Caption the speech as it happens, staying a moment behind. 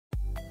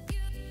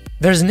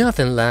There's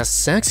nothing less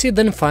sexy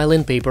than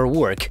filing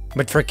paperwork,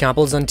 but for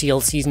couples on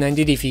TLC's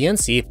 90-Day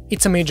Fiancé,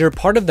 it's a major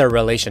part of their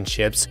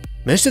relationships.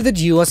 Most of the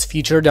duos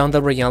featured on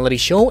the reality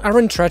show are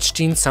entrenched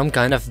in some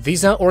kind of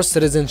visa or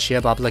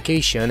citizenship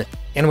application,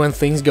 and when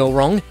things go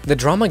wrong, the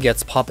drama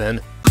gets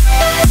poppin'.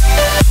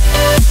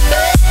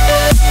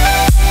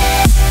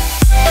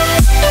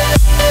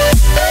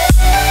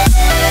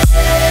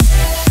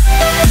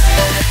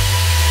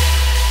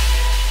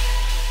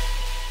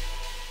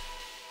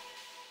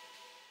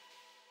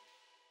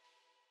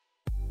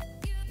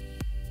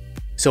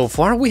 So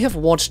far, we have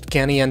watched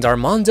Kenny and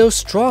Armando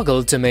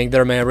struggle to make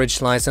their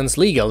marriage license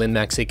legal in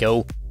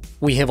Mexico.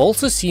 We have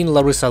also seen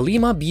Larissa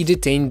Lima be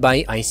detained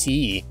by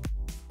ICE.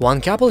 One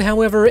couple,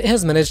 however,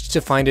 has managed to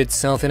find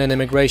itself in an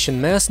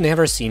immigration mess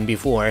never seen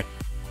before.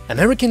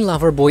 American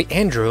lover boy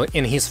Andrew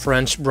and his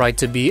French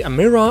bride-to-be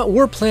Amira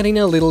were planning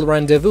a little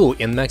rendezvous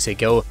in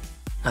Mexico.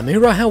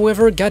 Amira,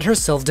 however, got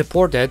herself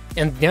deported,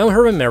 and now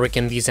her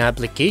American visa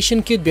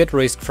application could be at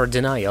risk for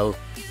denial.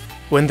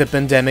 When the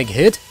pandemic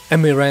hit,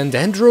 Amira and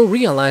Andrew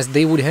realized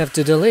they would have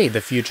to delay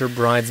the future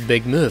bride's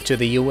big move to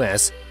the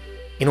US.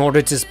 In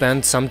order to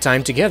spend some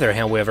time together,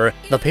 however,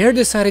 the pair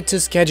decided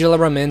to schedule a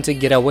romantic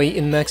getaway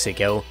in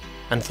Mexico.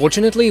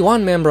 Unfortunately,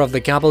 one member of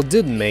the couple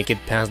didn't make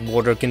it past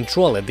border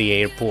control at the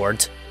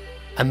airport.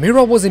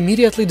 Amira was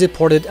immediately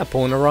deported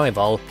upon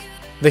arrival.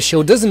 The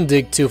show doesn't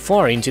dig too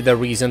far into the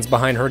reasons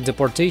behind her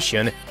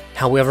deportation.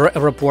 However, a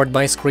report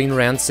by Screen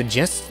Rant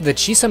suggests that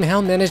she somehow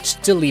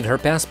managed to leave her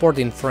passport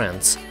in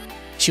France.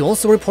 She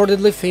also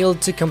reportedly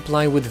failed to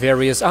comply with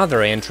various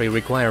other entry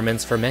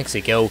requirements for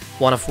Mexico,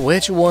 one of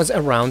which was a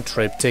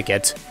round-trip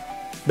ticket.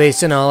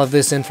 Based on all of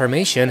this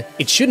information,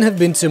 it shouldn't have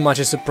been too much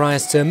a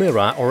surprise to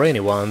Amira or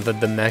anyone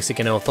that the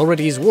Mexican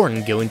authorities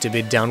weren't going to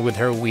be down with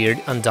her weird,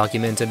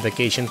 undocumented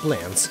vacation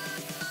plans.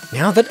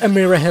 Now that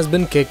Amira has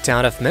been kicked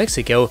out of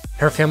Mexico,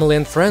 her family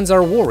and friends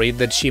are worried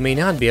that she may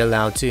not be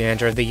allowed to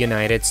enter the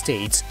United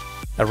States.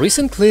 A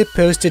recent clip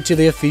posted to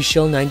the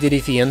official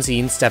 90-Day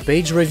Fiancé Insta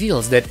page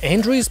reveals that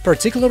Andrew is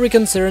particularly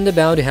concerned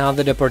about how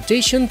the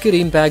deportation could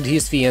impact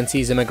his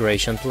fiancée's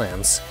immigration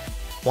plans.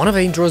 One of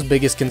Andrew's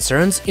biggest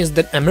concerns is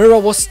that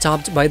Amira was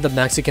stopped by the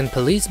Mexican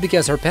police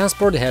because her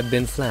passport had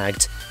been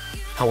flagged.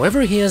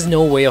 However, he has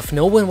no way of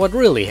knowing what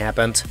really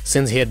happened,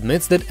 since he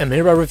admits that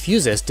Amira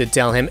refuses to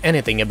tell him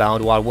anything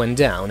about what went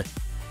down.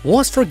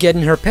 Was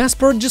forgetting her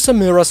passport just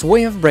Amira's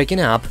way of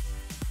breaking up?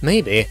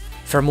 Maybe.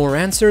 For more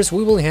answers,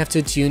 we will have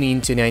to tune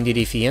in to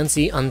 90-Day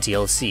Fiancé on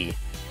TLC.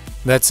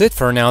 That's it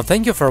for now,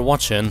 thank you for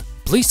watching,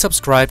 please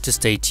subscribe to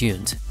stay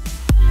tuned.